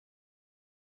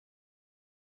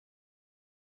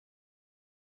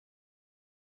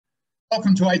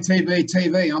Welcome to ATB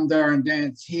TV. I'm Darren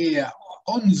Dance here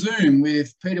on Zoom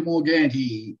with Peter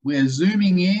Morganti. We're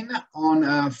zooming in on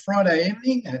a Friday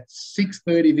evening at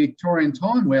 6:30 Victorian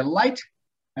time. We're late,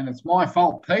 and it's my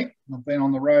fault, Pete. I've been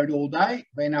on the road all day,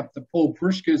 been up to Paul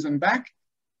Prushka's and back,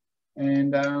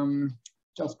 and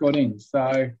just got in.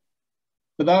 So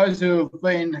for those who have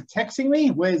been texting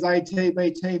me, where's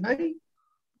ATB TV?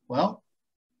 Well,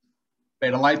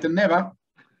 better late than never.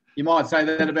 You might say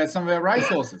that about some of our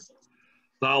racehorses.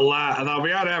 They'll be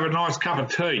able to have a nice cup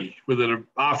of tea with it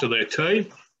after their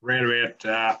tea, around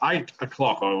about 8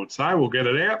 o'clock, I would say. We'll get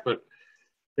it out. But,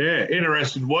 yeah,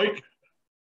 interesting week.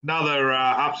 Another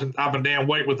up and down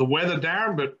week with the weather,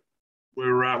 Darren, but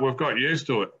we've got used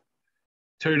to it.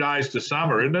 2 days to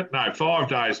summer, isn't it? No, 5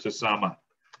 days to summer.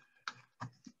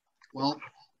 Well,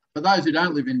 for those who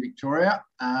don't live in Victoria,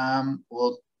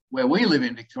 or where we live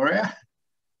in Victoria,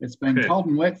 it's been cold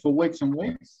and wet for weeks and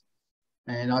weeks.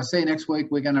 And I see next week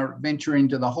we're going to venture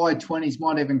into the high 20s,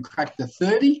 might even crack the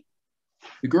 30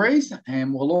 degrees,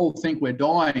 and we'll all think we're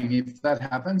dying if that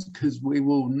happens because we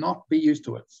will not be used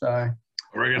to it. So I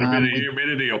reckon a bit of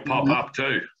humidity will pop up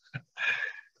too.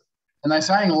 And they're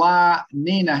saying La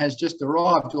Nina has just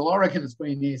arrived. Well, I reckon it's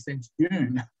been here since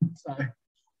June. So I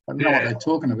don't know what they're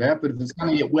talking about, but if it's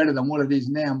going to get wetter than what it is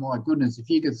now, my goodness, if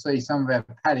you could see some of our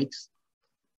paddocks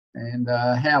and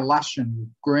how lush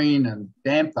and green and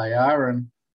damp they are. And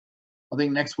I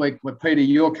think next week, with Peter,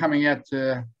 you're coming out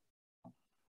to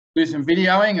do some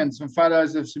videoing and some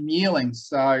photos of some yearlings.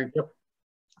 So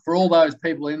for all those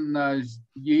people in those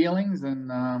yearlings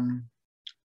and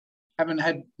haven't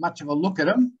had much of a look at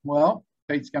them, well,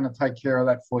 Pete's going to take care of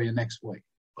that for you next week.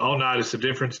 I'll notice the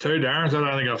difference too, Darren. I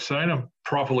don't think I've seen them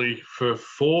properly for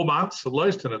 4 months at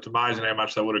least, and it's amazing how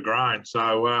much they would have grown.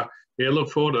 So, yeah,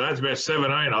 look forward to that. It's about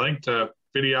 17, I think, to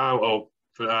video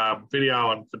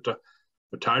and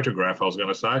photograph, I was going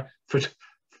to say.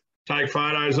 Take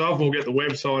photos of. We'll get the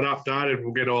website updated and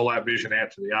we'll get all that vision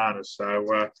out to the owners.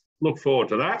 So look forward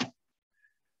to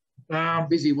that.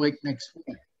 Busy week next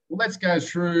week. Well, let's go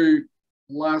through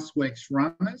last week's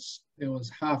runners. There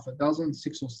was half a dozen,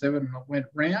 6 or 7 that went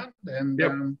round.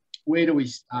 And where do we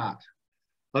start?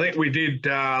 I think we did,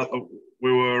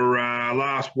 we were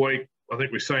last week, I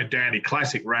think we've seen Dandy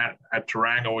Classic ran at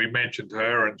Tauranga. We mentioned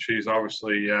her, and she's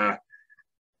obviously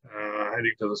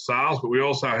heading to the sales. But we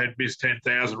also had Miss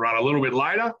 10,000 run a little bit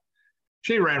later.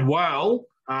 She ran well.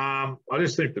 I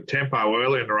just think the tempo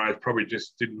early in the race probably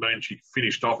just didn't mean she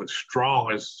finished off as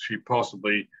strong as she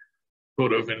possibly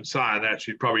could have. And saying that,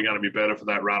 she's probably going to be better for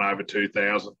that run over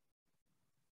 2,000.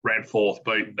 Ran 4th,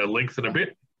 beaten the length in a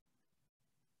bit.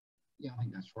 Yeah, I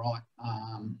think that's right.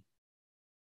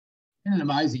 Isn't it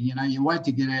amazing? You know, you wait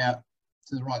to get out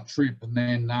to the right trip and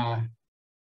then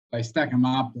they stack them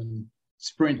up and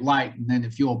sprint late. And then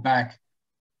if you're back,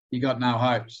 you got no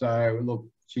hope. So, look,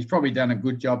 she's probably done a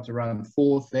good job to run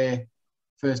 4th there,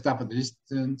 first up at the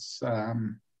distance.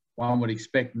 One would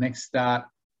expect next start,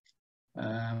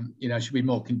 you know, should be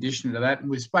more conditioned to that.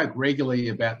 And we spoke regularly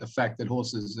about the fact that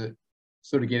horses that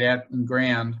sort of get out and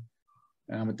ground,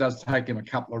 it does take them a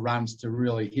couple of runs to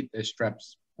really hit their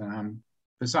straps.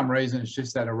 For some reason, it's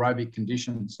just that aerobic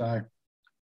condition. So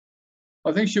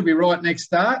I think she'll be right next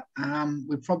start.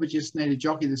 We probably just need a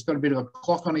jockey that's got a bit of a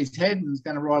clock on his head and is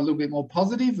going to ride a little bit more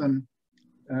positive,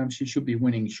 and she should be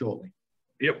winning shortly.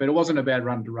 Yep. But it wasn't a bad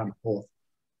run to run 4th.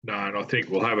 No, and I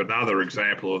think we'll have another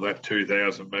example of that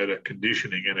 2,000-metre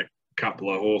conditioning in a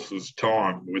couple of horses'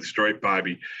 time with Street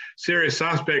Baby. Serious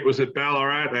Suspect was at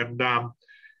Ballarat, and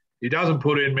he doesn't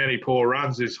put in many poor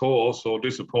runs, this horse, or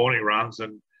disappointing runs.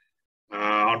 And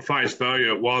on face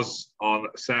value, it was on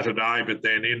Saturday, but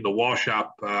then in the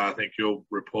wash-up, I think you'll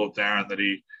report, Darren, that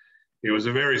he was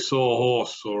a very sore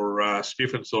horse, or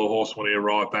stiff and sore horse when he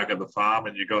arrived back at the farm,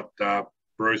 and you got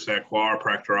Bruce, our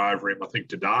chiropractor, over him, I think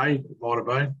today it might have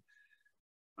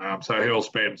been. So he'll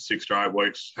spend 6 to 8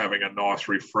 weeks having a nice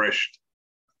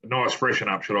freshen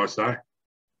up, should I say.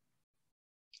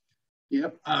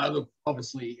 Yep. Look,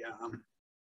 obviously,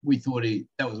 we thought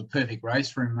that was a perfect race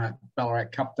for him at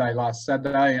Ballarat Cup Day last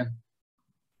Saturday. And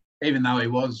even though he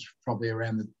was probably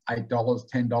around the $8,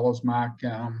 $10 mark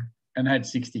and had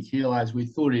 60 kilos, we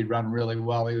thought he'd run really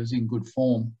well. He was in good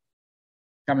form,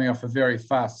 coming off a very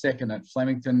fast second at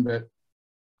Flemington, but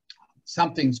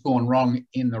something's gone wrong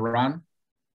in the run.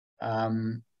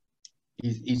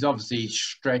 He's obviously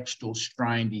stretched or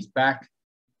strained his back.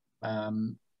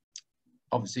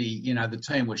 Obviously, you know, the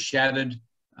team was shattered.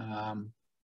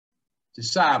 To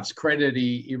Saab's credit,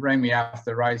 he rang me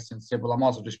after the race and said, well, I might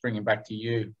as well just bring him back to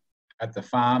you at the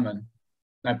farm, and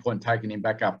no point taking him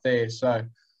back up there. So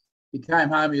he came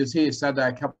home. He was here Saturday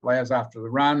a couple of hours after the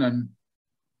run, and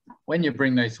when you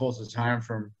bring these horses home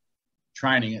from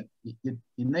training, you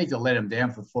need to let them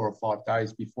down for 4 or 5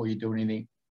 days before you do anything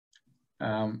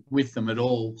with them at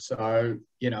all. So,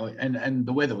 you know, and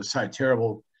the weather was so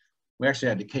terrible, we actually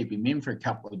had to keep him in for a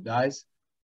couple of days.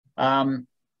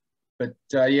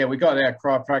 Yeah, we got our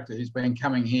chiropractor who's been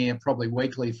coming here probably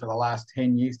weekly for the last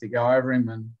 10 years to go over him.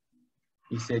 And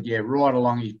he said, yeah, right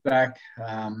along his back,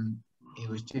 he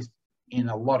was just in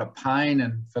a lot of pain.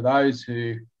 And for those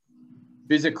who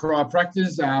visit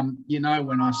chiropractors, you know,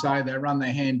 when I say they run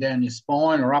their hand down your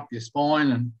spine or up your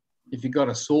spine, and if you've got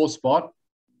a sore spot,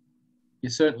 you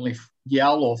certainly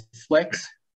yell or flex.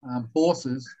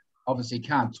 Horses obviously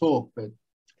can't talk, but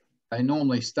they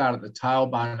normally start at the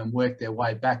tailbone and work their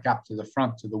way back up to the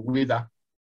front to the wither.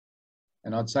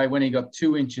 And I'd say when he got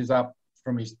 2 inches up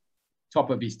from his top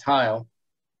of his tail,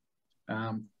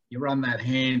 you run that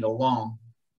hand along,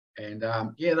 and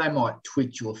yeah, they might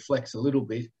twitch or flex a little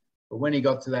bit. But when he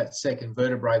got to that second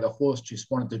vertebrae, the horse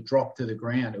just wanted to drop to the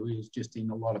ground. He was just in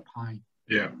a lot of pain.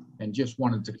 Yeah. And just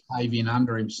wanted to cave in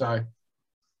under him. So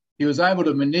he was able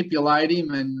to manipulate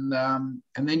him, and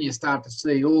then you start to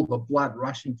see all the blood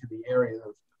rushing to the area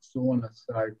of soreness.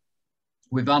 So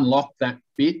we've unlocked that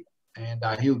bit, and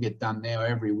he'll get done now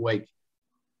every week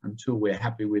until we're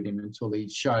happy with him, until he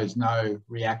shows no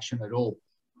reaction at all.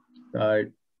 So,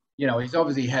 you know, he's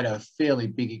obviously had a fairly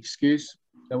big excuse.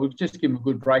 So we'll just give him a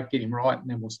good break, get him right, and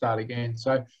then we'll start again.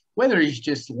 So whether he's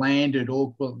just landed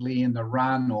awkwardly in the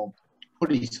run or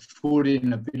put his foot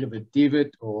in a bit of a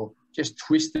divot or just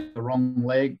twisted the wrong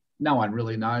leg, no one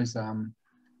really knows.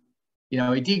 You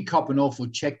know, he did cop an awful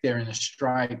check there in a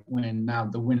straight when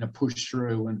the winner pushed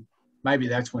through, and maybe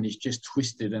that's when he's just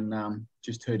twisted and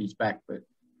just hurt his back. But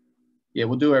yeah,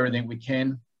 we'll do everything we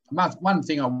can. One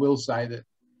thing I will say, that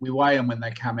we weigh them when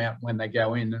they come out, when they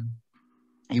go in, and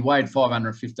he weighed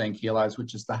 515 kilos,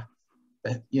 which is the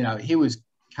you know, he was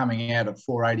coming out at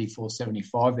 480,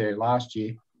 475 there last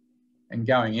year and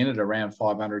going in at around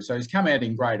 500. So he's come out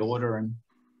in great order, and,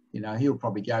 you know, he'll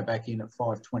probably go back in at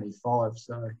 525.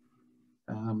 So,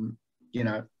 you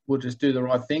know, we'll just do the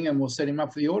right thing and we'll set him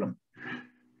up for the autumn.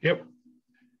 Yep.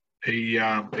 He's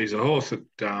a horse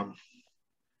that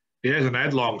he hasn't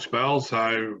had long spells,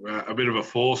 so a bit of a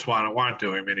force one. It won't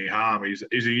do him any harm. He's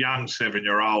a young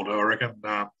 7-year-old, I reckon.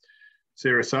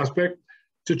 Serious suspect.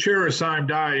 Tatura, same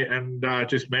day, and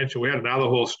just mentioned we had another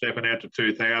horse stepping out to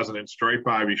 2,000 in Street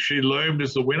Baby. She loomed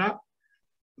as the winner.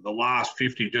 The last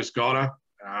 50 just got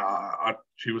her.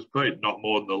 She was beat not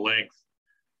more than the length.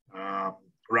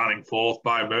 Running fourth,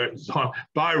 Bo Merton's on.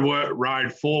 Bo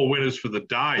rode 4 winners for the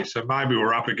day, so maybe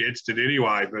we're up against it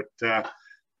anyway. But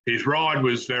his ride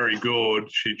was very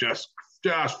good. She just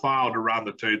failed to run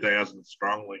the 2,000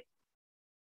 strongly.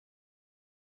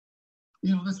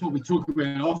 You know, that's what we talk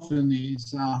about often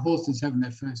is horses having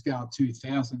their first go at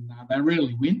 2,000. They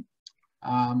rarely win.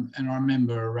 And I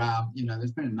remember, you know,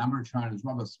 there's been a number of trainers,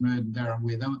 Robert Smurd and Darren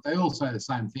Weir, they all say the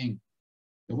same thing.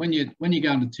 But when you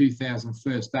go into 2,000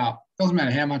 first up, doesn't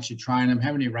matter how much you train them,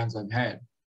 how many runs they've had.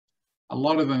 A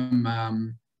lot of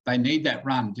them, they need that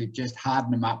run to just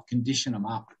harden them up, condition them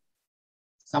up.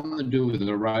 Something to do with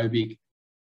aerobic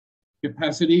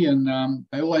capacity, and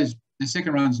the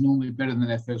second run's normally better than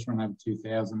their first run over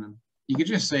 2,000. And you could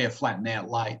just see her flatten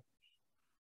out late.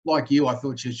 Like you, I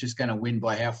thought she was just going to win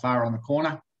by how far on the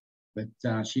corner, but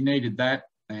she needed that,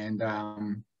 and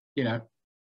you know,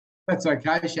 that's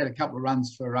okay. She had a couple of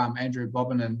runs for Andrew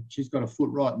Bobbin, and she's got a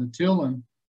foot right in the till, and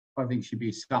I think she'd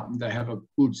be something to have a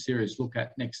good, serious look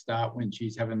at next start when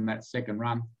she's having that second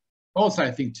run. I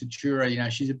also think Tatura, you know,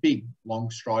 she's a big, long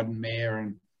striding mare,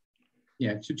 and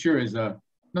yeah, Tatura is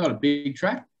not a big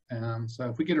track. So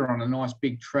if we get her on a nice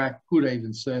big track, good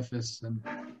even surface, and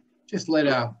just let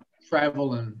her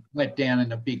travel and let down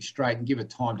in a big straight and give her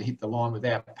time to hit the line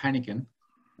without panicking,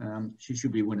 she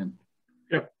should be winning.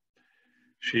 Yep.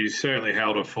 She's certainly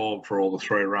held her form for all the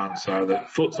 3 runs. So the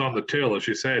foot's on the till, as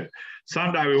you said.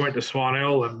 Sunday we went to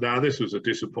Swanell, and this was a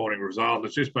disappointing result.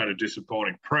 It's just been a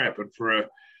disappointing prep. And for a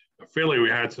filly we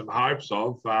had some hopes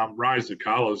of, Raise the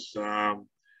Colours.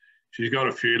 She's got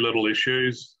a few little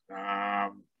issues.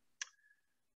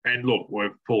 And look,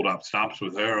 we've pulled up stumps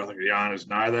with her. I think the owners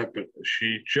know that, but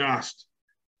she just,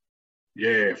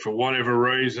 yeah, for whatever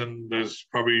reason, there's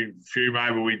probably a few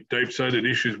maybe deep-seated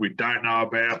issues we don't know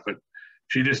about, but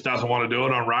she just doesn't want to do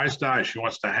it on race day. She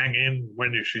wants to hang in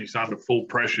when she's under full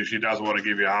pressure. She doesn't want to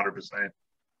give you 100%.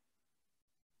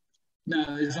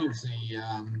 No, it's obviously,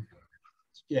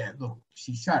 yeah, look,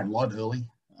 she showed a lot early.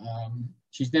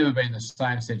 She's never been the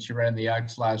same since she ran the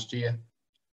Oaks last year.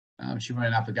 She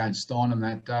ran up against Steinem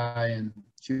that day, and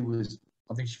she was,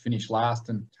 I think she finished last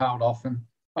and tailed off, and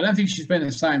I don't think she's been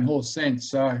the same horse since.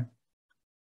 So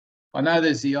I know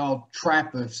there's the old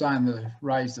trap of saying to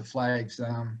raise the flags.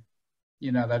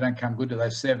 You know, they don't come good to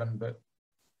those 7, but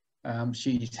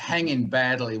she's hanging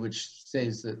badly, which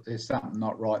says that there's something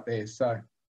not right there. So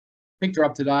picked her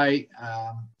up today.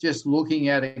 Just looking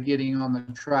at her getting on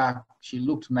the track, she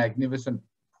looked magnificent.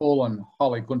 Paul and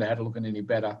Holly couldn't have had her looking any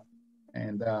better.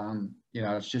 And, you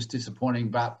know, it's just disappointing.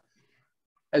 But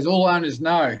as all owners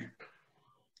know,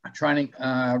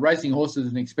 racing horses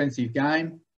is an expensive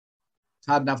game. It's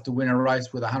hard enough to win a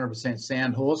race with a 100%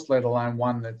 sound horse, let alone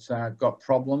one that's got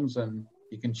problems, and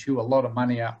you can chew a lot of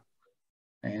money up.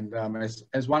 And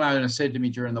as one owner said to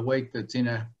me during the week, that's in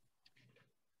a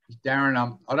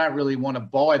Darren, I don't really want to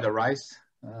buy the race.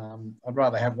 I'd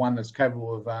rather have one that's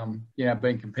capable of, you know,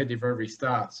 being competitive for every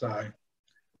start. So,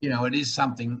 you know, it is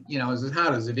something, you know, as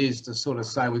hard as it is to sort of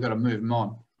say we've got to move them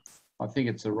on, I think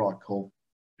it's the right call.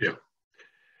 Yeah.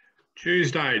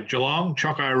 Tuesday, Geelong,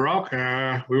 Choco Rock.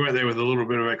 We went there with a little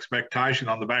bit of expectation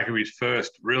on the back of his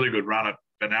first really good run at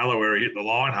Benalla where he hit the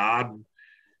line hard.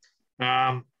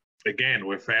 Again,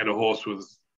 we've found a horse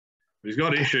he's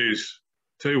got issues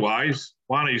 2 ways.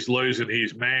 One, he's losing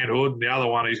his manhood, and the other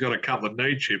one, he's got a couple of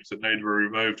knee chips that need to be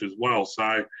removed as well.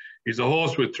 So he's a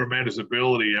horse with tremendous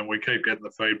ability, and we keep getting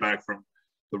the feedback from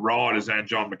the riders and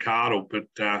John McArdle, but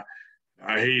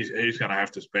he's going to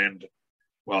have to spend,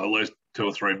 well, at least 2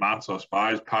 or 3 months, I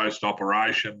suppose,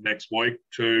 post-operation next week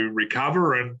to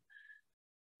recover, and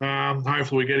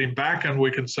hopefully we get him back and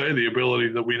we can see the ability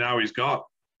that we know he's got.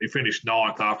 He finished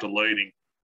 9th after leading.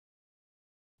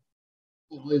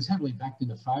 Well, he's heavily backed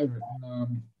into favourite.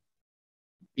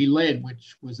 He led,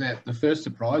 which was the first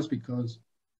surprise, because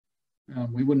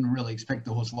we wouldn't really expect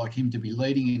a horse like him to be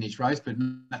leading in his race, but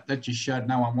that just showed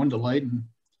no one wanted to lead, and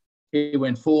he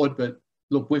went forward. But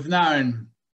look, we've known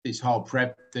this whole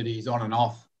prep that he's on and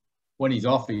off. When he's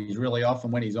off, he's really off,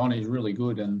 and when he's on, he's really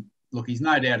good. And look, he's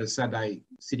no doubt a Saturday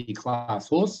City class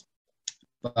horse,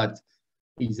 but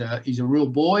he's a real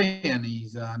boy, and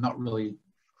he's not really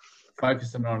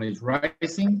focusing on his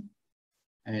racing.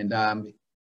 And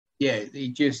yeah, he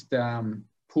just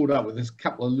pulled up with this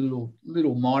couple of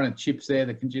little minor chips there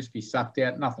that can just be sucked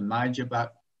out, nothing major.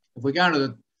 But if we're going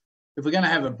to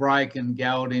have a break and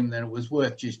go at him, then it was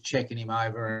worth just checking him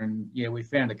over. And yeah, we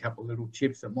found a couple of little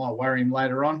chips that might worry him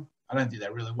later on. I don't think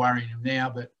they're really worrying him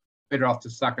now, but better off to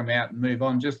suck them out and move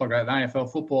on, just like at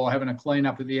AFL football, having a clean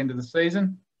up at the end of the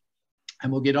season,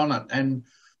 and we'll get on it. And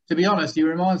to be honest, he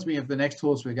reminds me of the next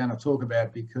horse we're going to talk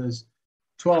about, because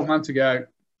 12 months ago,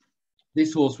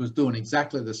 this horse was doing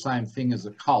exactly the same thing as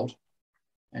the colt.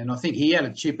 And I think he had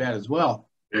a chip out as well.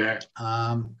 Yeah.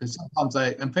 Because sometimes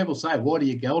and people say, why do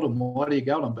you geld them? Why do you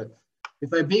geld them? But if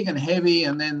they're big and heavy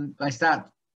and then they start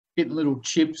getting little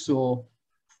chips or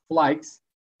flakes,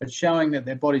 it's showing that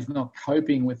their body's not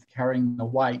coping with carrying the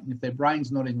weight. And if their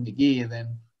brain's not in the gear,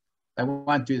 then they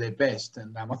won't do their best.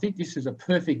 And I think this is a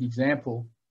perfect example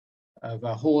of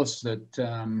a horse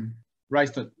that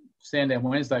raced at Sandown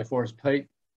Wednesday for us, Pete,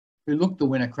 who looked the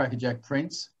winner, Crackerjack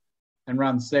Prince, and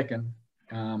run second.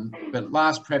 But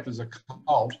last prep as a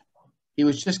colt, he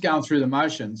was just going through the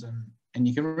motions, and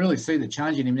you can really see the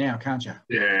change in him now, can't you?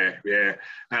 Yeah, yeah.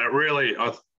 And it really,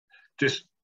 just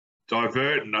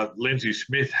diverting, Lindsay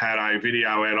Smith had a video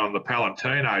out on the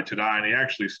Palantino today, and he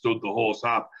actually stood the horse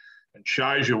up and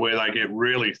shows you where they get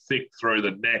really thick through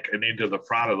the neck and into the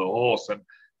front of the horse.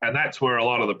 And that's where a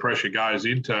lot of the pressure goes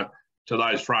into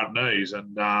those front knees.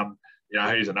 And, you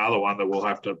know, he's another one that we'll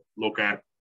have to look at,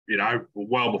 you know,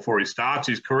 well before he starts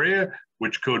his career,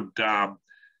 which could, you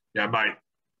know,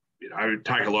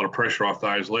 take a lot of pressure off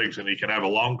those legs, and he can have a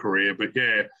long career. But,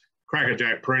 yeah,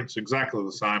 Crackerjack Prince, exactly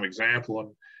the same example. And,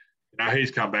 you know,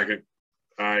 he's come back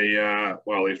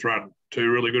he's run 2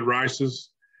 really good races.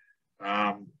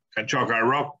 And Choco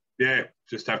Rock, yeah,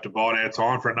 just have to bide our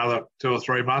time for another 2 or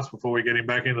 3 months before we get him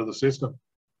back into the system.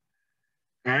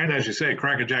 And as you said,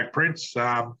 Crackerjack Prince,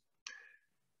 I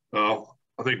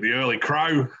think the early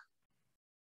Crow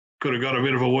could have got a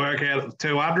bit of a workout at the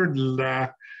 200. And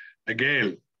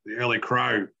again, the early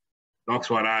Crow knocks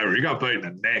one over. He got beaten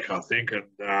in the neck, I think.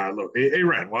 And look, he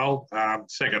ran well,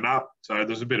 second up. So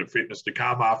there's a bit of fitness to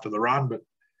come after the run, but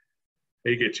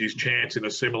he gets his chance in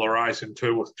a similar race in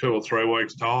 2 or 3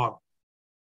 weeks' time.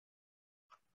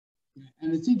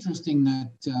 And it's interesting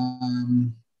that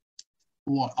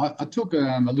I took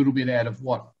a little bit out of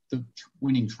what the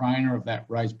winning trainer of that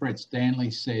race, Brett Stanley,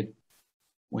 said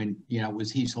when, you know, it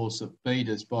was his horse that beat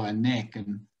us by a neck.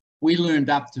 And we loomed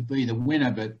up to be the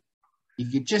winner, but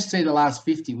you could just see the last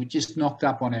 50, we just knocked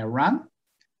up on our run.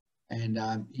 And,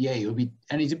 yeah, he'll be –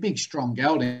 and he's a big, strong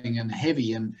gelding and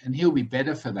heavy, and he'll be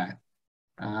better for that.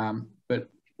 But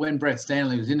when Brett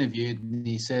Stanley was interviewed, and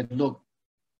he said, look,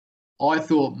 I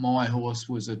thought my horse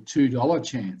was a $2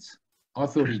 chance. I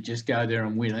thought he'd just go there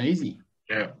and win easy.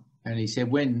 Yeah. And he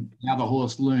said when the other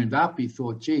horse loomed up, he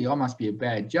thought, gee, I must be a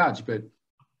bad judge. But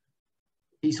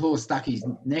his horse stuck his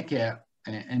neck out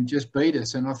and just beat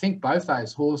us. And I think both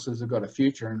those horses have got a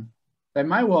future. And they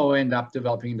may well end up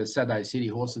developing into Saturday City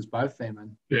horses, both them.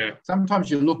 And yeah, sometimes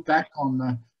you look back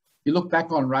on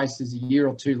races a year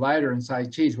or two later and say,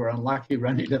 geez, we're unlucky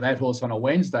running into that horse on a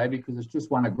Wednesday because it's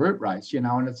just won a group race,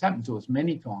 and it's happened to us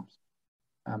many times.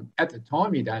 At the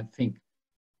time, you don't think,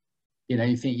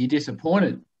 you think you're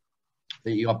disappointed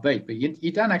that you got beat, but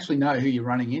you don't actually know who you're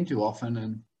running into often.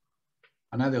 And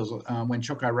I know there was, when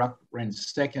Choco Ruck ran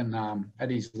second at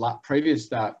his previous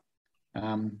start,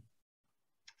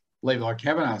 Levi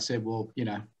Kavanagh said, well,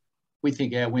 we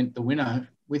think the winner,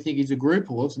 we think he's a group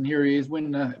horse, and here he is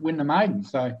win the maiden.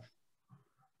 So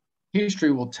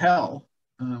history will tell,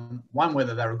 one,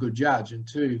 whether they're a good judge, and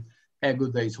two, how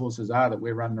good these horses are that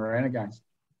we're running around against.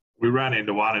 We ran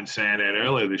into one in Sandown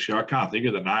earlier this year. I can't think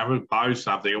of the name. It was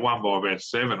something. It won by about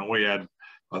 7, and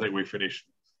I think we finished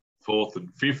 4th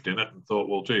and 5th in it, and thought,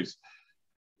 well, geez,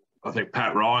 I think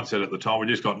Pat Ryan said at the time, we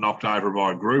just got knocked over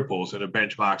by a group horse in a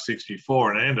benchmark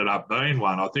 64, and it ended up being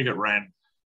one. I think it ran,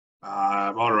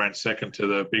 might have ran second to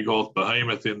the big horse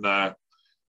Behemoth in the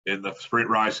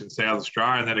sprint race in South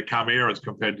Australia, and then it come here as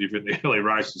competitive in the early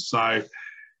races. So,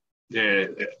 yeah,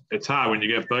 it's hard when you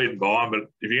get beaten by them, but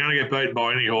if you're going to get beaten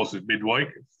by any horses midweek,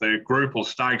 if the group or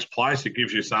stakes place, it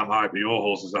gives you some hope that your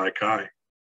horse is okay.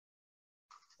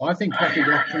 I think Happy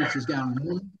Rock Prince is going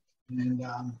well, and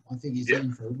I think he's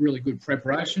in for a really good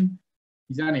preparation.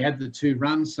 He's only had the 2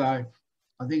 runs, so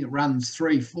I think it runs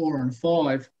 3, 4 and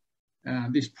 5.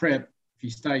 This prep, if he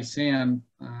stays sound,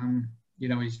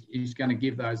 he's going to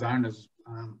give those owners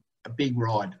a big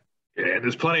ride. Yeah,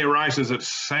 there's plenty of races at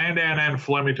Sandown and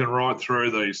Flemington right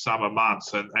through these summer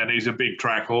months, and he's a big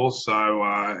track horse,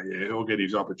 so he'll get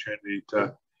his opportunity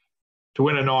to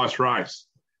win a nice race.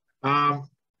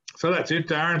 So that's it,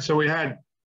 Darren. So we had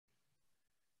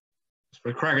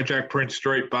Crackerjack, Prince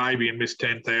Street, Baby, and Miss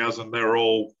 10,000. They're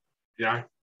all,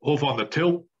 hoof on the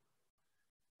tilt.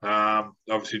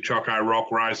 Obviously, Choco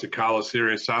Rock Race, the Colour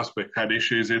Serious Suspect had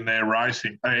issues in their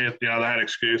racing. They had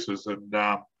excuses, and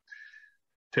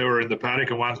 2 are in the paddock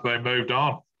and 1's been moved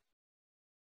on.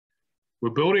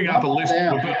 We're building up a list.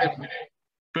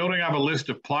 Building up a list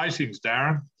of placings,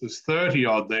 Darren. There's 30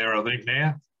 odd there, I think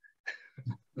now.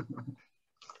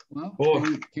 Well,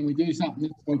 can we do something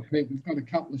this week, Pete? We've got a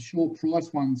couple of short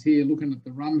price ones here looking at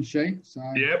the run sheet. So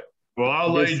yep. Well,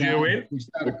 I'll lead you in.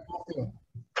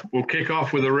 We'll kick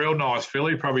off with a real nice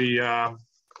filly, probably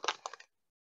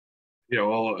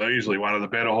easily one of the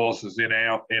better horses in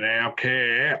our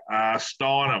care.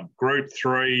 Steinem, Group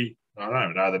 3. I don't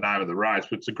even know the name of the race,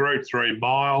 but it's a Group 3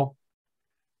 mile.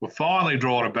 We're finally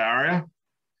drawn a barrier.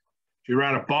 She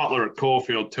ran a bottler at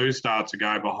Caulfield 2 starts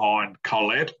ago behind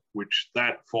Colette, which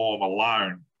that form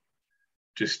alone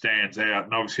just stands out.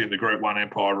 And obviously in the Group 1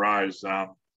 Empire Rose,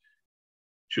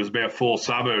 she was about 4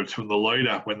 suburbs from the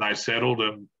leader when they settled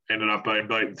and ended up being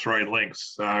beaten 3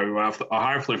 lengths. So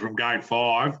hopefully from gate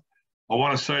 5, I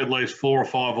want to see at least 4 or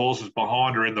 5 horses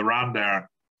behind her in the run, Darren.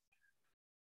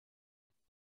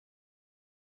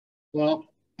 Well,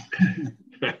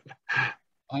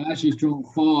 I know she's drawn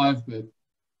 5, but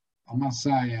I must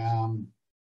say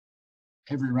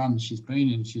every run she's been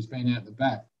in, she's been out the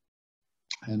back.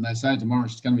 And they say tomorrow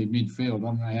she's going to be midfield. I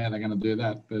don't know how they're going to do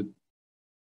that, but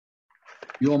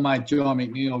your mate Jai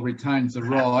McNeil retains the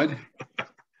ride.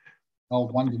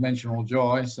 Old one-dimensional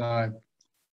Jai. So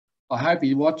I hope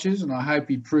he watches and I hope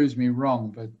he proves me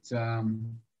wrong. But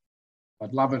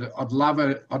I'd love it. I'd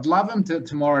love him to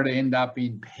tomorrow to end up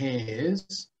in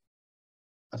pairs.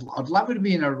 I'd love it to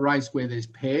be in a race where there's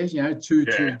pairs, 2,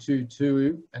 2, 2,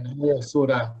 2, and we're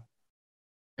sort of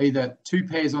either 2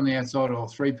 pairs on the outside or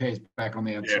 3 pairs back on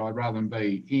the outside, rather than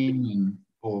be in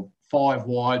or 5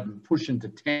 wide and pushing to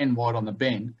 10 wide on the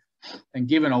bend and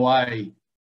giving away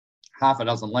half a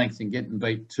dozen lengths and getting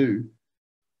beat 2.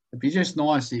 It'd be just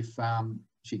nice if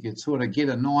she could sort of get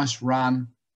a nice run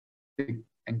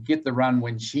and get the run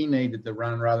when she needed the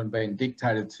run rather than being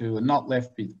dictated to and not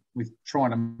left with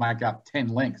trying to make up 10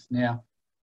 lengths. Now,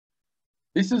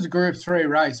 this is a Group 3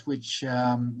 race, which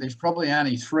there's probably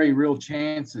only 3 real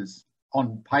chances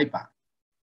on paper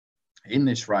in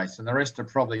this race, and the rest are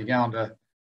probably going to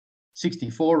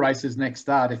 64 races next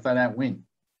start if they don't win.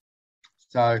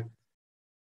 So,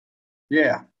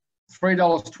 yeah,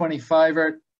 $3.20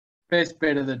 favourite, best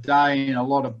bet of the day in a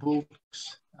lot of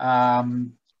books.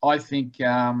 I think,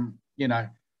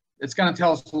 it's going to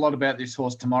tell us a lot about this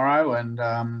horse tomorrow.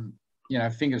 And, you know,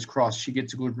 fingers crossed she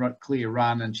gets a good clear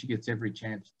run and she gets every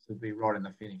chance to be right in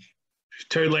the finish. She's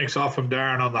 2 lengths off from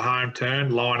Darren on the home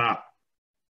turn. Line up.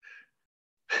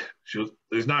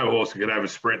 There's no horse that could have a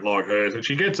sprint like hers. And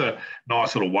she gets a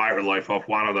nice little weight relief off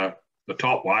one of the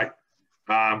top weight.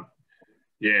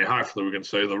 Yeah, hopefully we can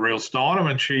see the real Steinem,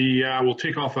 and she will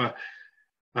tick off a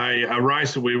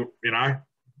race that we, you know,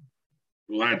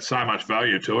 will add so much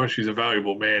value to her. She's a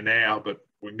valuable mare now, but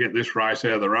we can get this race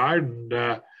out of the road.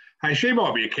 And, hey, she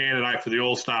might be a candidate for the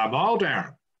All-Star Mile,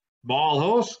 Darren. Mile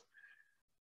horse.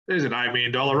 There's an $8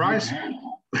 million race.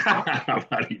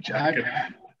 Bloody joking.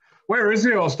 Where is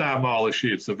the All-Star Mile this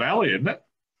year? It's the Valley, isn't it?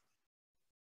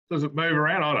 Does it move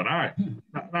around? I don't know.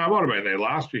 No, it might have been there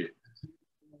last year.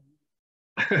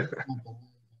 And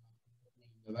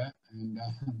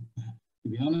to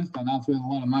be honest, I know it's worth a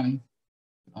lot of money.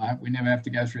 I hope we never have to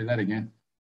go through that again.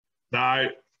 No,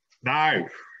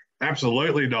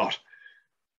 absolutely not.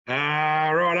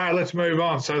 Righto, let's move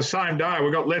on. So same day,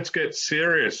 we've got Let's Get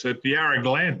Serious at Yarra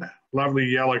Glen. Lovely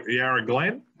Yarra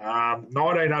Glen.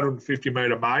 1,950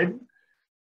 metre maiden.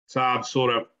 So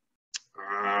sort of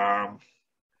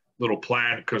little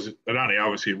plan, because it only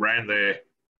obviously ran there,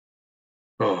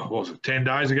 what was it, 10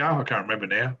 days ago? I can't remember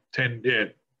now.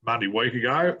 Monday week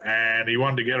ago. And he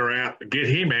wanted to get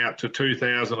him out to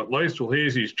 2,000 at least. Well,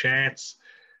 here's his chance.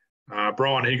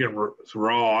 Brian Higgins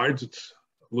rides. It's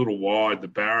a little wide, the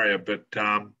barrier, but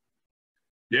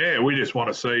yeah, we just want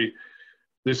to see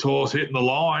this horse hitting the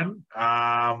line.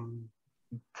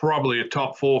 Probably a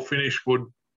top 4 finish would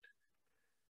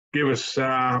give us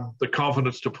the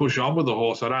confidence to push on with the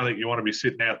horse. I don't think you want to be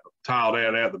sitting tailed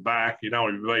out the back. You don't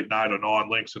want to be beating 8 or 9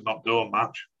 lengths and not doing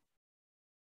much.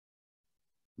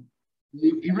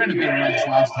 He ran a better race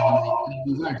last time.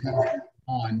 He was okay,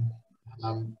 fine,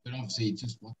 but obviously it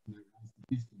just wasn't a race.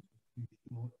 The distance was too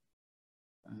short.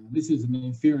 This is an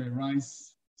inferior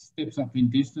race, steps up in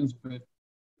distance, but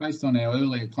based on our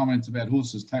earlier comments about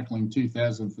horses tackling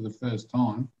 2,000 for the first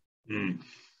time,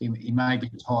 he may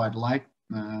get tired late.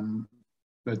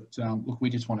 Look, we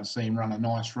just want to see him run a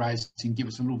nice race and give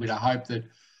us a little bit of hope that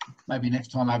maybe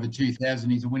next time over 2,000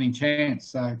 he's a winning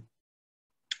chance. So,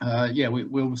 yeah,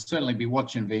 we'll certainly be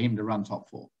watching for him to run top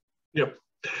 4. Yep.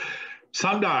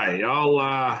 Sunday,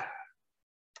 I'll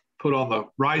put on the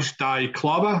race day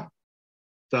clobber.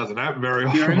 Doesn't happen very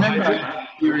often.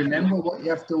 Do you remember what you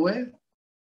have to wear?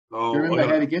 Oh, do you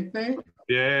remember how to get there?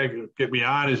 Yeah, get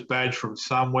my owner's badge from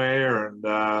somewhere, and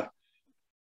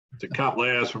it's a couple of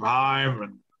hours from home,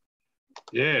 and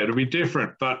yeah, it'll be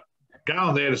different. But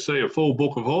going there to see a full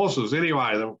book of horses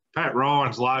anyway. Pat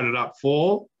Ryan's loaded up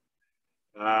 4.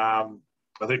 I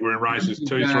think we're in races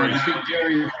 2,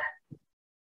 3.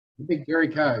 Big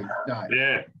Jericho day.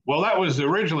 Yeah. Well, that was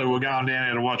originally we were going down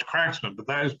there to watch Cracksman, but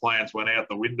those plans went out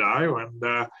the window.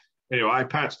 And anyway,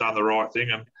 Pat's done the right thing,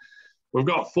 and we've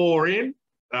got 4 in.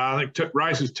 I think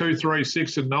races 2, 3,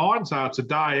 6, and 9. So it's a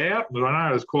day out. But I know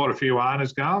there's quite a few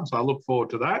owners going, so I look forward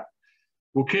to that.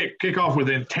 We'll kick off with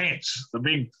Intense, the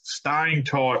big staying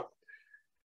type.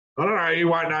 I don't know. You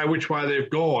won't know which way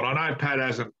they've gone. I know Pat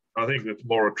hasn't. I think it's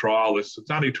more a trial list. It's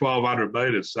only 1,200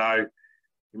 metres, so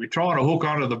we're trying to hook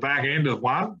onto the back end of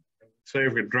one and see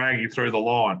if we can drag you through the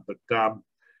line. But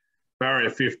barrier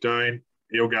 15,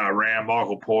 he'll go around.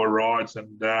 Michael Poy rides,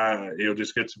 and he'll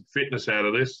just get some fitness out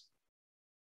of this.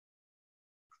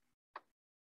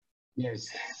 Yes,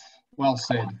 well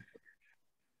said.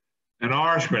 An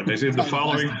Irishman is in the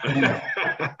following.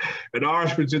 An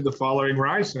Irishman's in the following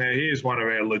race. Now here's one of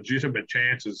our legitimate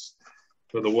chances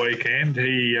for the weekend.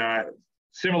 He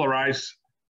similar race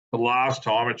to last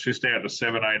time. It's just out to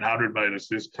 1,700 metres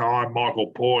this time.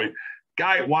 Michael Poy.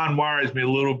 Gate 1 worries me a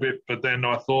little bit, but then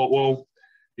I thought, well,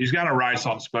 he's going to race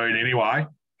on speed anyway.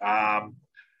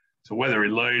 So whether he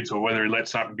leads or whether he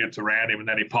lets something get around him and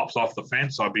then he pops off the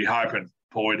fence, I'd be hoping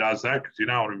Poy does that, because you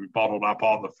don't want to be bottled up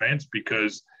on the fence,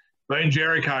 because being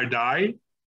Jericho Day,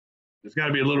 there's going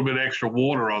to be a little bit extra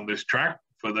water on this track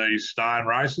for these stone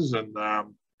races, and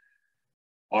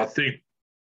I think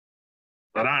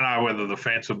I don't know whether the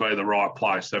fence will be the right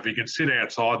place. So if he can sit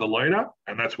outside the leader,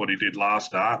 and that's what he did last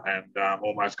start, and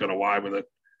almost got away with it.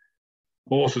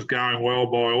 Horse is going well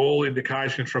by all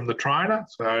indications from the trainer.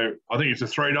 So I think it's a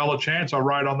 $3 chance. I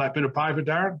wrote on that bit of paper,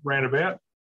 Darren, roundabout.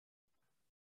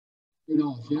 Good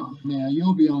off, yep. Now,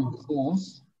 you'll be on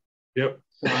course. Yep.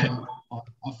 So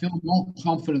I feel more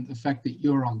confident the fact that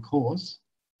you're on course,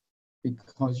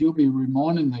 because you'll be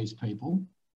reminding these people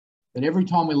that every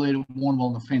time we lead a Warrnambool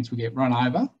on the fence, we get run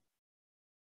over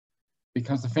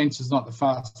because the fence is not the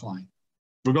fast lane.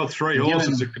 We've got 3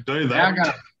 horses that could do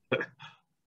that.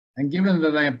 And given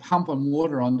that they're pumping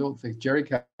water onto it for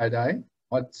Jericho Day,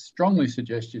 I'd strongly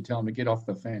suggest you tell them to get off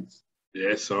the fence.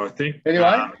 Yes, I think.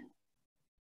 Anyway,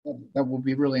 that will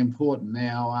be really important.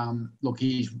 Now, look,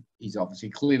 he's obviously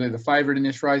clearly the favourite in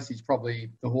this race. He's probably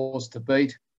the horse to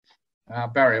beat.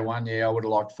 Barrier 1, yeah, I would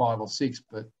have liked 5 or 6.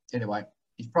 But anyway,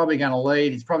 he's probably going to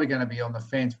lead. He's probably going to be on the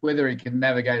fence. Whether he can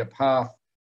navigate a path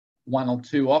 1 or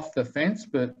 2 off the fence,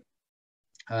 but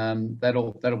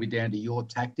that'll be down to your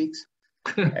tactics.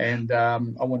 And I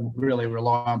wouldn't really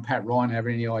rely on Pat Ryan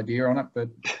having any idea on it, but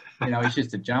he's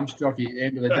just a jumps jockey at the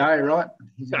end of the day, right?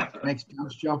 He's the next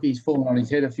jumps jockey. He's fallen on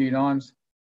his head a few times.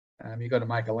 You've got to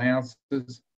make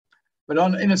allowances. But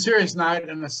in a serious note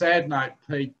and a sad note,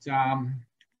 Pete,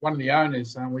 one of the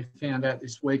owners we found out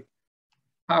this week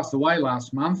passed away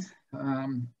last month.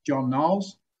 John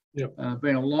Knowles,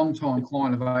 been a long time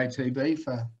client of ATB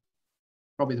for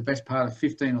probably the best part of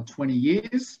 15 or 20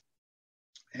 years.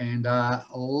 And a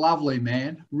lovely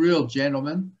man, real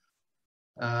gentleman,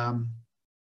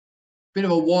 bit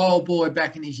of a wild boy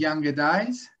back in his younger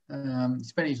days. He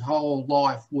spent his whole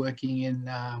life working in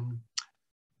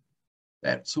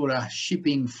that sort of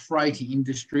shipping freight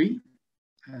industry,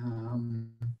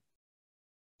 down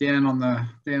on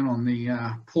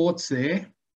the ports there.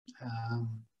 I'm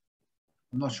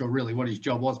not sure really what his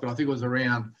job was, but I think it was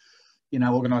around,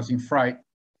 organising freight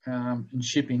and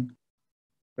shipping.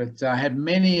 But had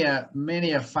many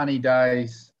funny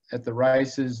days at the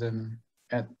races and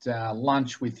at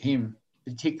lunch with him,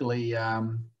 particularly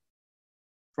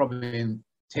probably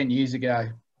 10 years ago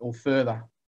or further.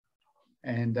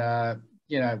 And,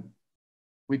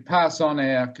 we pass on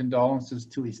our condolences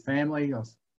to his family.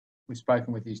 We've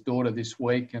spoken with his daughter this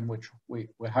week, and which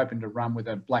we're hoping to run with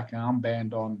a black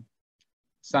armband on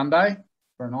Sunday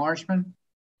for an Irishman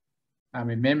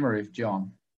in memory of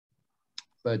John.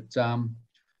 But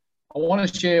I want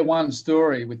to share one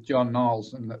story with John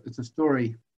Knowles, and it's a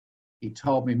story he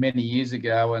told me many years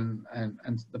ago, and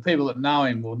the people that know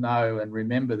him will know and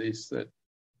remember this, that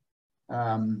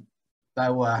they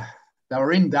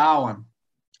were in Darwin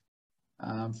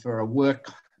for a work,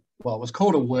 well, it was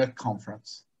called a work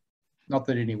conference. Not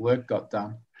that any work got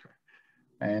done.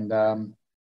 And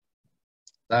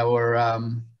they were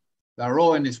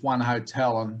all in this one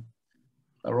hotel, and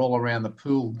they were all around the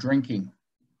pool drinking.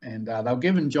 And they were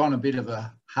giving John a bit of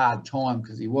a hard time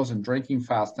because he wasn't drinking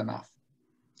fast enough.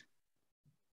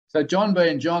 So John,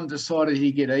 being John, decided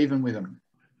he'd get even with him.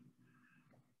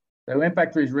 So he went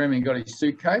back to his room and he got his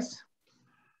suitcase,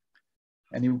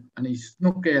 and he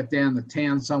snook out down the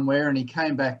town somewhere, and he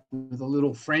came back with a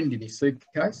little friend in his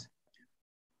suitcase,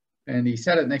 and he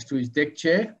sat it next to his deck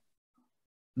chair.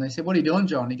 And they said, "What are you doing,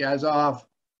 John?" He goes, "Oh, I've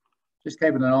just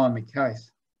keeping an eye on my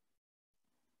case."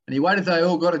 And he waited till they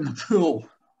all got in the pool.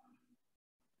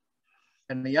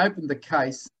 And he opened the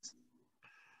case,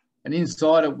 and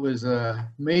inside it was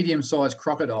a medium-sized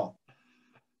crocodile.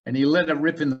 And he let it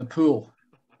rip in the pool.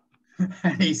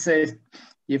 And he said,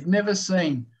 "You've never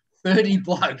seen 30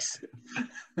 blokes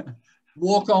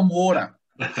walk on water,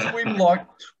 swim like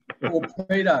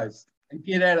torpedoes, and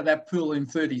get out of that pool in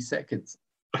 30 seconds.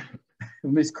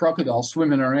 And this crocodile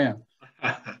swimming around."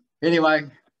 Anyway,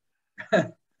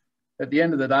 at the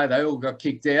end of the day, they all got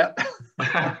kicked out.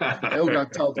 They all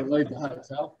got told to leave the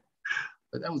hotel.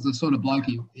 But that was the sort of bloke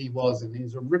he was, and he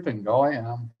was a ripping guy.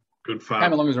 Good fun.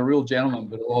 Came along as a real gentleman,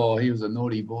 but he was a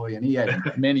naughty boy, and he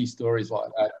had many stories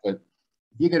like that. But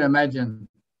you can imagine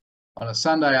on a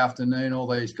Sunday afternoon, all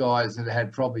these guys that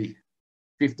had probably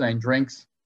 15 drinks,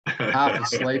 half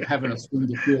asleep, having a swim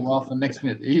to cool off, and next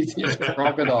minute, he's a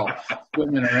crocodile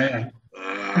swimming around.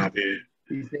 Dear.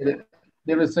 He said it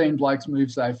never seen blokes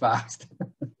move so fast.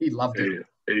 He loved it.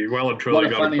 He well and truly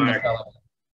got it back.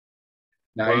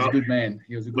 No, he's a good man.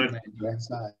 He was a good man. Yeah.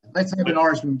 So let's have an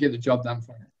Irishman get the job done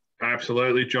for him.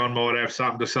 Absolutely. John might have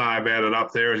something to say about it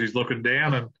up there as he's looking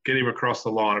down, and get him across the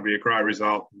line. It'd be a great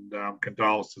result, and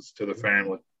condolences to the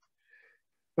family.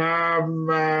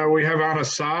 We have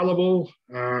unassailable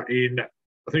in,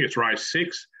 I think it's race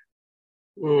 6.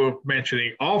 We were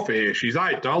mentioning off air. She's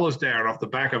 $8, Darren, off the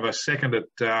back of a second at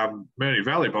Moonee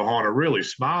Valley behind a really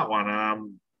smart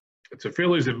one. It's a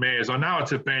fillies and mares. I know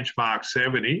it's a benchmark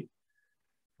 70.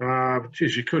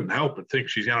 Geez, you couldn't help but think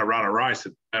she's going to run a race.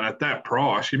 And at that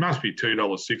price, she must be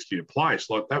 $2.60 a place.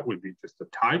 Like, that would be just a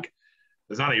take.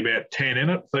 There's only about 10 in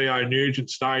it. Theo Nugent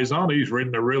stays on. He's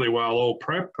ridden her really well all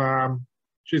prep.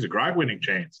 She's a great winning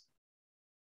chance.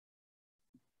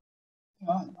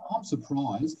 I'm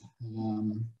surprised.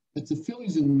 It's a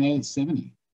fillies and mares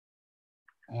 70.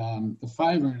 The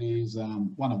favourite is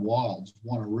one of Wild's,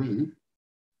 Wanneroo.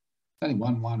 It's only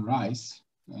won one race.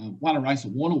 Won a race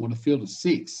at Warner with a field of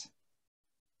 6.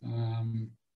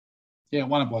 Yeah,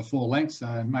 won it by 4 lengths,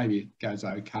 so maybe it goes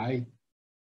okay.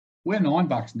 We're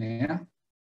 $9 now.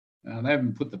 They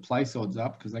haven't put the place odds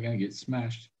up because they're going to get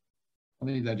smashed. I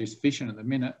think they're just fishing at the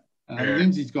minute.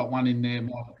 Lindsay's got one in there,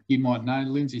 you might know.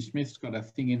 Lindsay Smith's got a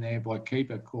thing in there by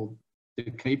Keeper called The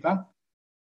Keeper.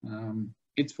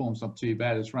 Its form's not too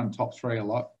bad. It's run top 3 a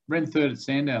lot. Ran 3rd at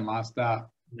Sandown last start.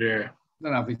 Yeah. I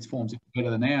don't know if its form's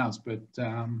better than ours, but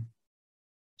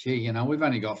gee, you know, we've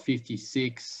only got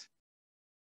 56.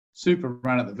 Super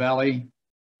run at the Valley.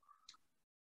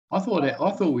 I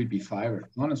thought we'd be favourite.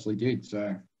 Honestly, did.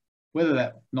 So whether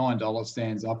that $9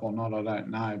 stands up or not, I don't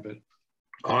know. But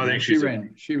I think she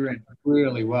ran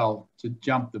really well to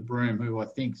Jump the Broom, who I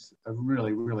think's a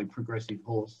really, really progressive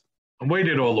horse. And we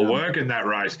did all the work in that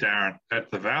race, Darren. At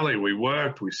the Valley, we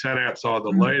worked. We sat outside the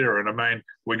leader, and I mean,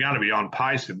 we're going to be on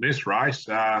pace in this race.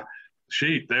 They've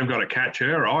got to catch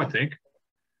her, I think.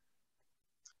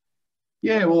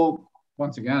 Yeah, well,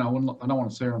 once again, I don't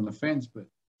want to see her on the fence, but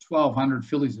 1,200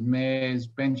 fillies and mares,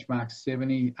 benchmark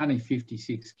 70, only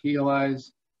 56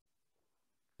 kilos.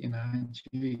 You know,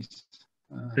 geez.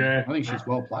 I think she's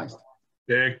well placed.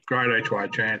 Yeah, great each way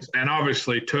chance. And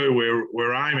obviously, too,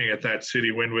 we're aiming at that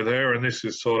city win with her, and this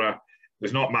is sort of,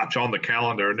 there's not much on the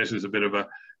calendar, and this is a bit of a,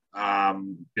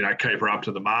 keep her up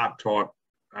to the mark type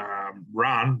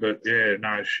run. But, yeah,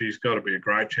 no, she's got to be a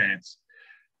great chance.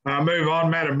 Move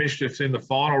on. Madam Mischief's in the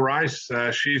final race.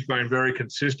 She's been very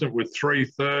consistent with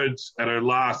 3/3 at her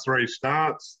last 3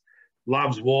 starts.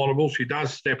 Loves Warrnambool. She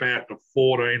does step out to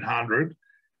 1,400.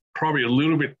 Probably a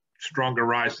little bit stronger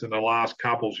race than the last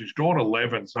couple. She's drawn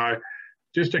 11. So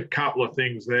just a couple of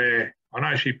things there. I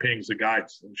know she pings the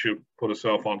gates and she'll put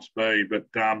herself on speed, but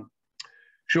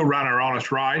she'll run her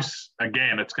honest race.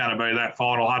 Again, it's going to be that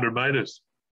final 100 metres.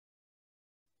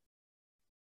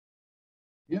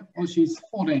 Yeah, well, she's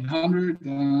 1,400,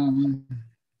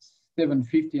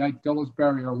 $758.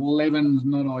 Barrier 11 is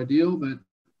not ideal, but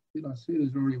did I see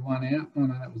there's already one out? Oh,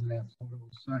 no, that was an outside.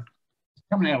 So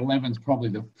coming out 11 is probably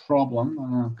the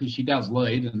problem because she does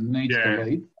lead and needs to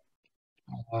lead.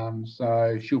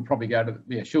 So she'll probably go to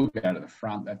the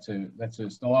front. That's her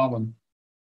style, and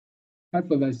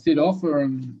hopefully they sit off her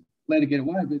and let her get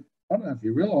away. But I don't know if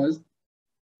you realise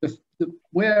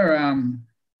we're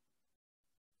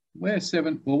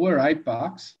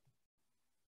 $8,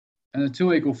 and the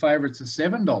 2 equal favourites are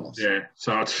 $7. Yeah,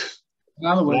 so it's in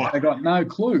other words, they got no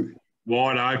clue.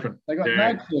 Wide open. They got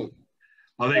no clue.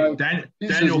 I think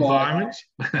Daniel Bowman's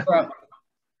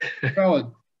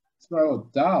throw a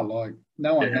dart. Like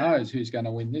no one knows who's going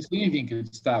to win this. Anything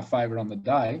could start favourite on the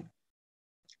day,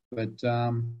 but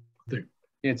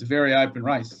it's a very open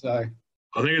race. So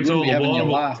I think it's all the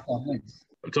Warrnambool.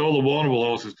 It's all the Warrnambool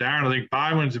horses, Darren. I think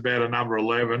Bowman's about a number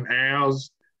 11.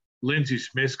 Ours, Lindsay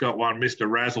Smith's got one, Mr.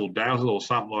 Razzle Dazzle or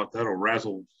something like that, or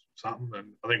Razzle something.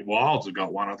 And I think Wilds have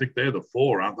got one. I think they're the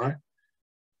 4, aren't they?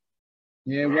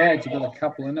 Yeah, Wilds have got a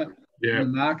couple in it. Yeah.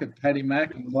 In the market, Paddy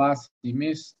Mack and Glass he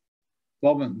missed.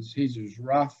 Bobbins, his is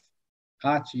rough.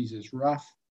 Archie's is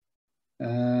rough.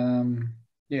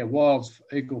 Wilds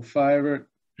equal favourite.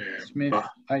 Yeah. Smith,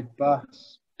 $8.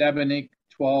 Dabbernick,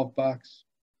 $12.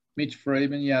 Mitch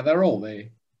Freeman, they're all there.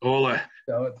 All the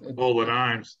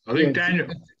names. I think Daniel.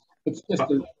 It's just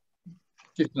an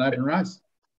open race.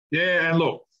 Yeah, and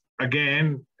look,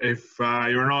 again, if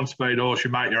you're an on-speed horse,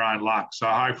 you make your own luck. So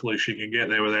hopefully she can get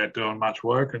there without doing much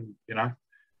work, and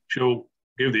she'll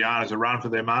give the owners a run for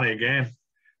their money again.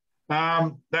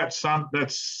 That's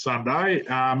Sunday.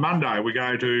 Monday we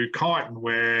go to Kyneton,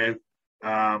 where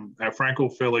our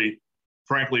Frankel filly,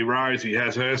 Frankly Rosie,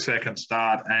 has her second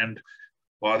start, and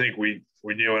I think we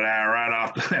knew at Ararat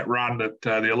after that run that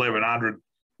the 1,100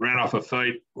 ran off her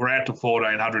feet. We're out to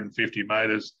 1,450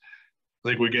 metres. I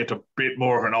think we get a bit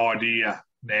more of an idea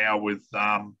now with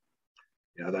that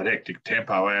hectic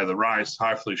tempo out of the race.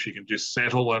 Hopefully she can just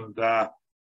settle and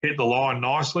hit the line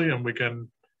nicely, and we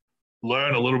can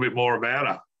learn a little bit more about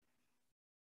her.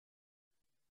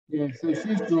 Yeah, so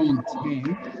she's drawn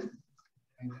 10,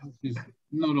 which is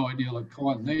not ideal at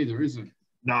Kyneton either, is it?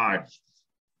 No.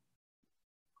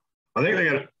 I think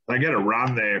they get a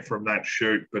run there from that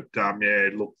shoot, but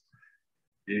look,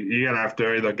 you're going to have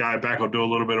to either go back or do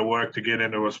a little bit of work to get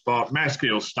into a spot.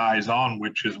 Maskill stays on,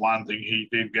 which is one thing. He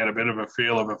did get a bit of a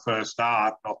feel of a first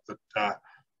start. Not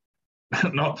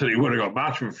that he would have got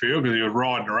much of a feel because he was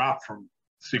riding her up from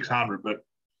 600. But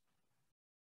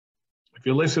if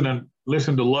you listen to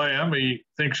Liam, he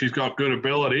thinks she's got good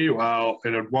ability. Well,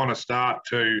 it'd want to start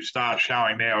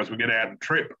showing now as we get out and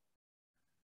trip.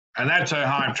 And that's her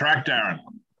home track, Darren.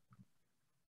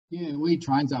 Yeah, we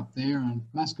trains up there, and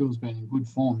Maskell's been in good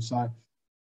form. So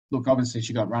look, obviously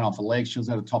she got run off her legs. She was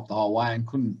at the top the whole way and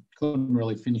couldn't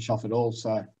really finish off at all.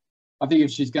 So I think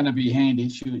if she's going to be handy,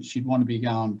 she'd want to be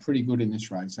going pretty good in this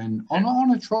race. And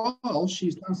on a trial,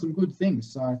 she's done some good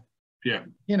things. So, yeah,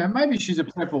 you know, maybe she's a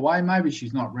prep away. Maybe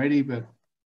she's not ready, but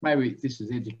maybe this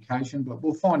is education. But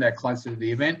we'll find out closer to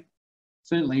the event.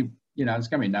 Certainly, you know, there's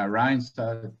going to be no rain,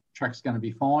 so the track's going to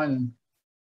be fine.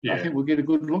 And I think we'll get a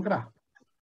good look at her.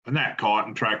 And that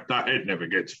chitin track, it never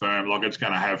gets firm. Like, it's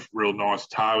going to have real nice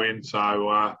toe in. So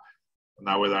I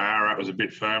know where they are. It was a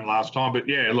bit firm last time. But,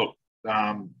 yeah, look,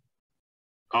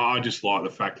 I just like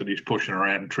the fact that he's pushing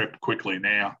around and tripped quickly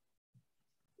now.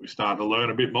 We start to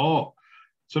learn a bit more.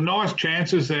 Some nice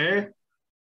chances there.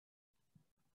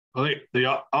 I think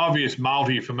the obvious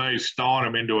multi for me is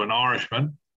Steinem into an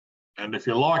Irishman. And if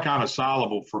you like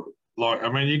unassailable, I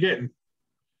mean, you're getting,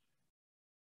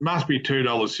 must be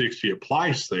 $2.60 a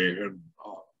place there. And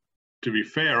to be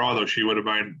fair, I thought she would have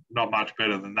been not much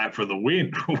better than that for the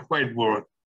win when we were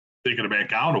thinking about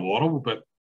going to Waterville. But,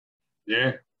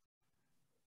 yeah.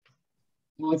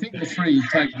 Well, I think the three you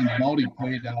take in the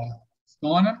multi-ped are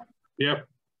Steiner,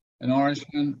 an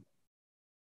Irishman,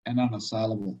 and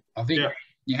unassailable. I think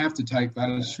you have to take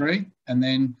those three. And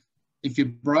then if you're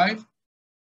brave,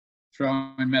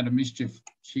 throw him out of mischief.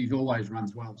 She always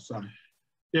runs well. So,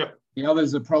 the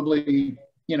others are probably,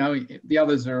 you know, the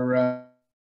others are,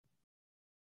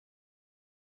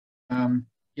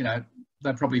 you know,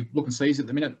 they're probably look and seize at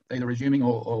the minute, either resuming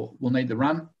or will need the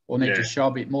run or need to show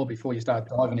a bit more before you start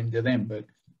diving into them. But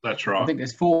that's right. I think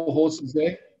there's 4 horses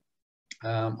there.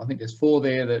 I think there's 4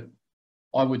 there that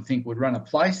I would think would run a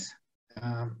place.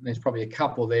 There's probably a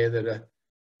couple there that are,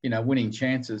 you know, winning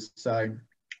chances. So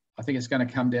I think it's going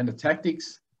to come down to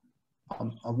tactics.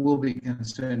 I will be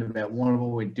concerned about one of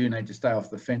them. We do need to stay off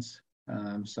the fence.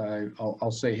 So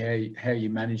I'll see how you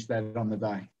manage that on the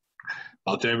day.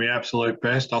 I'll do my absolute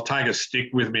best. I'll take a stick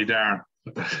with me, Darren.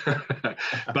 But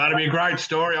it'd be a great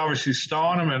story. Obviously,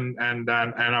 Steinem and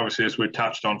obviously, as we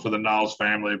touched on, for the Knowles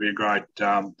family, it'd be a great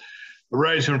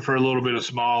reason for a little bit of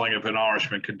smiling if an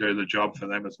Irishman can do the job for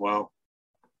them as well.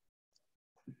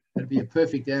 It'd be a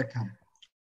perfect outcome.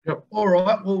 Yep. All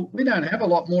right. Well, we don't have a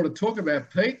lot more to talk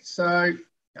about, Pete. So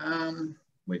I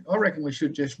reckon we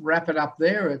should just wrap it up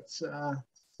there. It's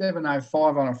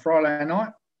 7:05 on a Friday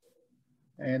night,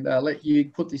 and let you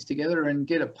put this together and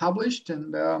get it published.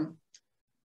 And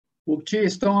we'll cheer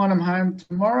Steinem home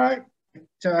tomorrow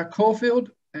at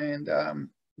Caulfield, and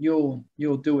you'll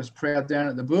do us proud down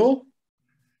at the Bull.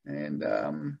 And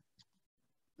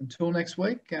until next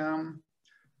week,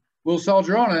 we'll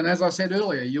soldier on. And as I said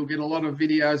earlier, you'll get a lot of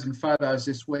videos and photos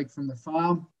this week from the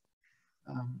farm.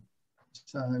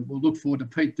 So we'll look forward to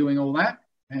Pete doing all that.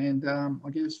 And I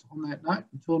guess on that note,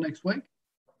 until next week,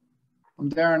 I'm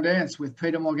Darren Dance with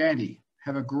Peter Morganti.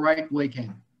 Have a great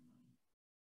weekend.